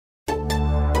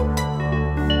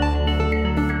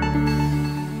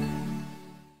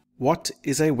What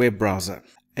is a web browser?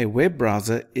 A web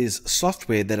browser is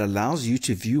software that allows you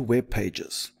to view web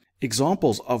pages.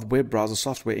 Examples of web browser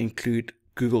software include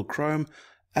Google Chrome,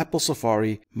 Apple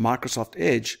Safari, Microsoft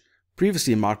Edge.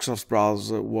 Previously, Microsoft's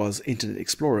browser was Internet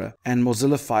Explorer, and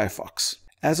Mozilla Firefox.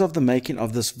 As of the making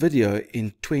of this video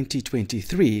in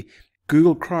 2023,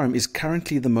 Google Chrome is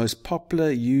currently the most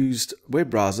popular used web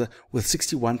browser with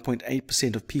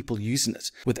 61.8% of people using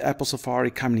it, with Apple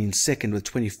Safari coming in second with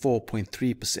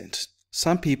 24.3%.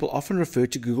 Some people often refer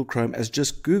to Google Chrome as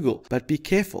just Google, but be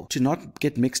careful to not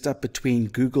get mixed up between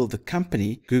Google the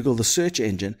company, Google the search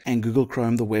engine, and Google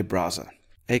Chrome the web browser.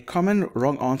 A common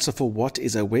wrong answer for what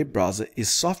is a web browser is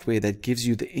software that gives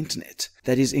you the internet.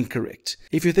 That is incorrect.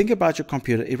 If you think about your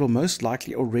computer, it will most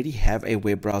likely already have a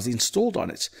web browser installed on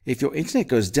it. If your internet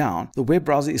goes down, the web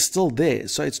browser is still there,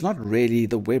 so it's not really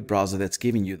the web browser that's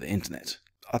giving you the internet.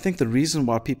 I think the reason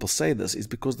why people say this is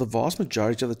because the vast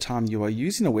majority of the time you are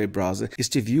using a web browser is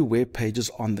to view web pages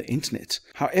on the internet.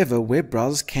 However, web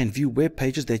browsers can view web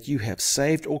pages that you have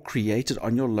saved or created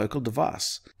on your local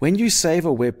device. When you save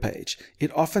a web page,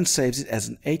 it often saves it as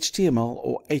an HTML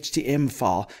or HTML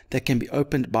file that can be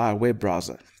opened by a web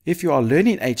browser. If you are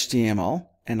learning HTML,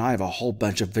 and I have a whole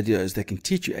bunch of videos that can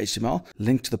teach you HTML,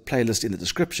 linked to the playlist in the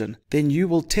description, then you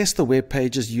will test the web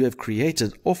pages you have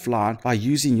created offline by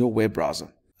using your web browser.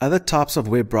 Other types of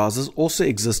web browsers also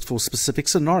exist for specific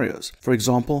scenarios. For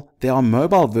example, there are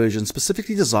mobile versions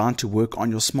specifically designed to work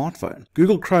on your smartphone.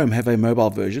 Google Chrome have a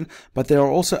mobile version, but there are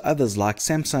also others like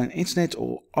Samsung Internet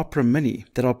or Opera Mini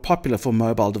that are popular for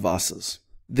mobile devices.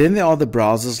 Then there are the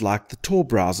browsers like the Tor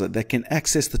browser that can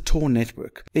access the Tor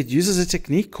network. It uses a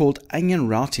technique called onion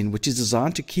routing, which is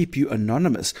designed to keep you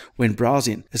anonymous when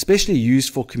browsing, especially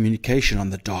used for communication on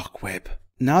the dark web.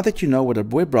 Now that you know what a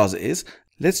web browser is,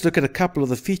 let's look at a couple of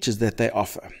the features that they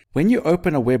offer. When you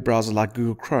open a web browser like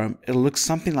Google Chrome, it'll look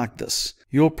something like this.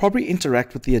 You'll probably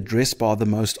interact with the address bar the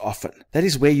most often. That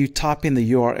is where you type in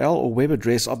the URL or web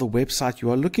address of the website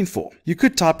you are looking for. You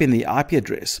could type in the IP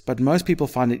address, but most people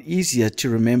find it easier to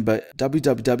remember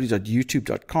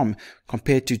www.youtube.com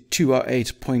compared to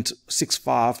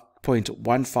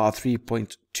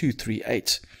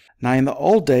 208.65.153.238. Now, in the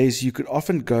old days, you could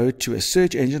often go to a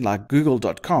search engine like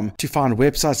google.com to find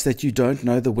websites that you don't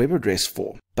know the web address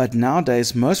for. But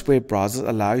nowadays, most web browsers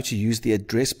allow you to use the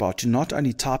address bar to not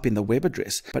only type in the web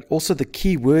address, but also the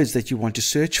keywords that you want to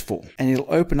search for. And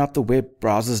it'll open up the web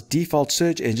browser's default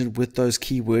search engine with those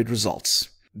keyword results.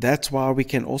 That's why we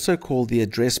can also call the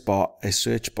address bar a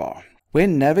search bar.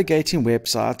 When navigating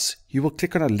websites, you will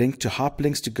click on a link to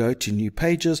hyperlinks to go to new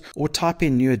pages or type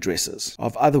in new addresses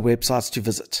of other websites to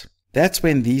visit. That's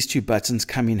when these two buttons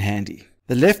come in handy.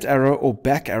 The left arrow or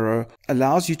back arrow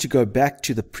allows you to go back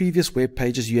to the previous web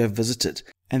pages you have visited.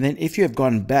 And then if you have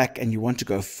gone back and you want to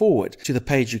go forward to the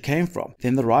page you came from,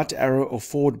 then the right arrow or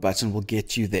forward button will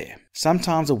get you there.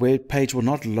 Sometimes a web page will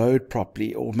not load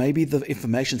properly, or maybe the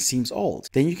information seems old.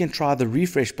 Then you can try the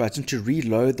refresh button to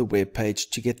reload the web page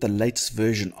to get the latest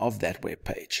version of that web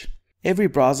page. Every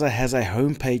browser has a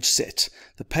home page set,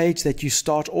 the page that you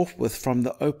start off with from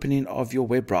the opening of your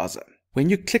web browser. When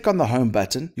you click on the home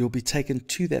button, you'll be taken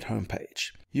to that home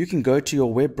page. You can go to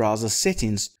your web browser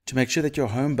settings to make sure that your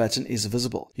home button is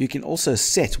visible. You can also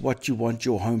set what you want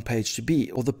your home page to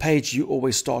be, or the page you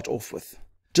always start off with.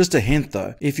 Just a hint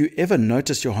though, if you ever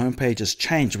notice your home page has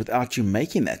changed without you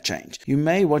making that change, you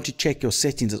may want to check your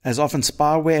settings, as often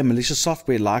spyware and malicious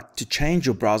software like to change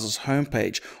your browser's home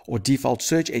page or default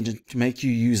search engine to make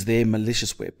you use their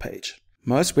malicious web page.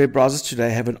 Most web browsers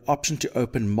today have an option to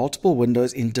open multiple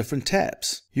windows in different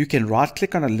tabs. You can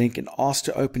right-click on a link and ask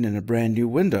to open in a brand new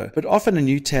window, but often a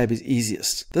new tab is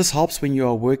easiest. This helps when you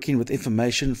are working with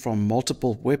information from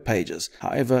multiple web pages.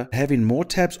 However, having more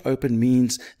tabs open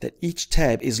means that each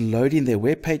tab is loading their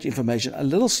web page information a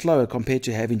little slower compared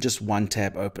to having just one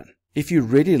tab open. If you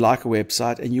really like a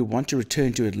website and you want to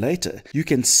return to it later, you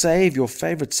can save your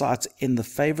favorite sites in the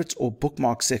favorites or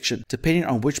bookmarks section, depending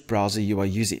on which browser you are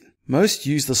using. Most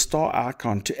use the star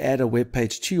icon to add a web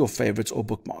page to your favorites or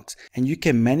bookmarks, and you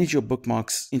can manage your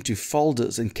bookmarks into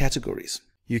folders and categories.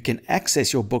 You can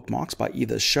access your bookmarks by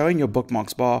either showing your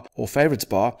bookmarks bar or favorites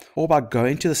bar, or by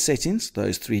going to the settings,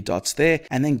 those three dots there,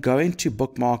 and then going to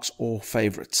bookmarks or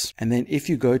favorites. And then if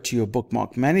you go to your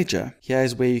bookmark manager, here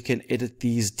is where you can edit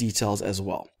these details as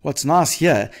well. What's nice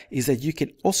here is that you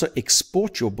can also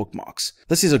export your bookmarks.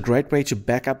 This is a great way to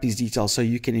back up these details so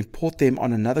you can import them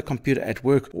on another computer at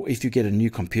work or if you get a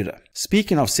new computer.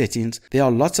 Speaking of settings, there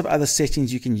are lots of other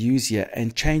settings you can use here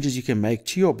and changes you can make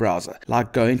to your browser,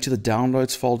 like going to the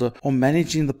downloads folder or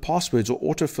managing the passwords or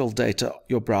autofill data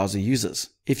your browser uses.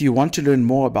 If you want to learn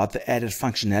more about the added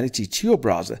functionality to your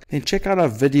browser, then check out our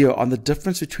video on the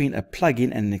difference between a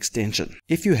plugin and an extension.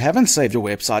 If you haven't saved your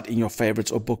website in your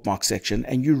favorites or bookmark section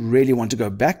and you really want to go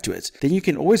back to it, then you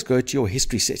can always go to your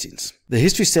history settings. The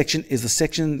history section is the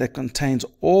section that contains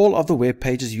all of the web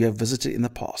pages you have visited in the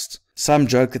past. Some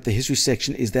joke that the history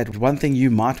section is that one thing you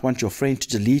might want your friend to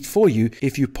delete for you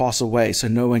if you pass away so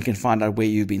no one can find out where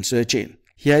you've been searching.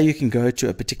 Here you can go to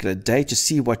a particular day to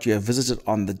see what you have visited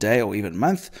on the day or even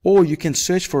month, or you can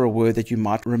search for a word that you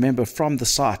might remember from the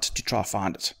site to try to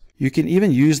find it. You can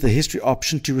even use the history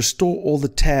option to restore all the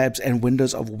tabs and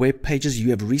windows of web pages you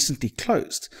have recently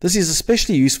closed. This is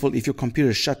especially useful if your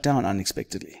computer is shut down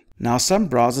unexpectedly. Now, some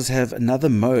browsers have another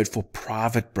mode for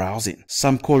private browsing.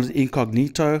 Some call it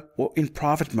incognito or in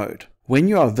private mode. When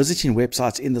you are visiting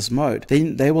websites in this mode,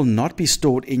 then they will not be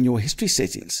stored in your history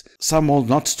settings. Some will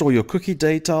not store your cookie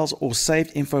details or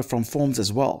saved info from forms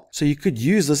as well. So you could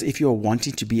use this if you are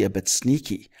wanting to be a bit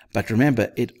sneaky. But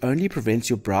remember, it only prevents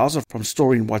your browser from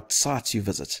storing what sites you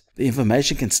visit. The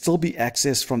information can still be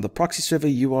accessed from the proxy server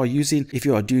you are using if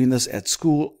you are doing this at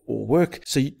school or work,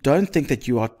 so you don't think that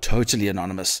you are totally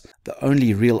anonymous. The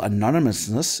only real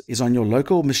anonymousness is on your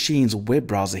local machine's web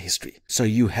browser history, so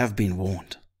you have been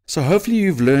warned. So hopefully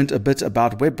you've learned a bit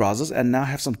about web browsers and now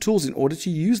have some tools in order to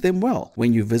use them well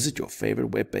when you visit your favorite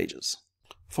web pages.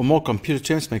 For more computer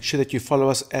terms, make sure that you follow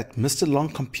us at Mr. Long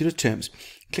Computer Terms.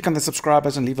 Click on the subscribe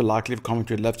button, leave a like, leave a comment.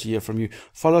 We'd love to hear from you.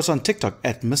 Follow us on TikTok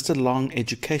at Mr. Long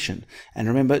Education. And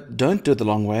remember, don't do it the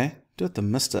long way, do it the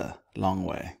Mr. Long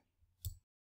way.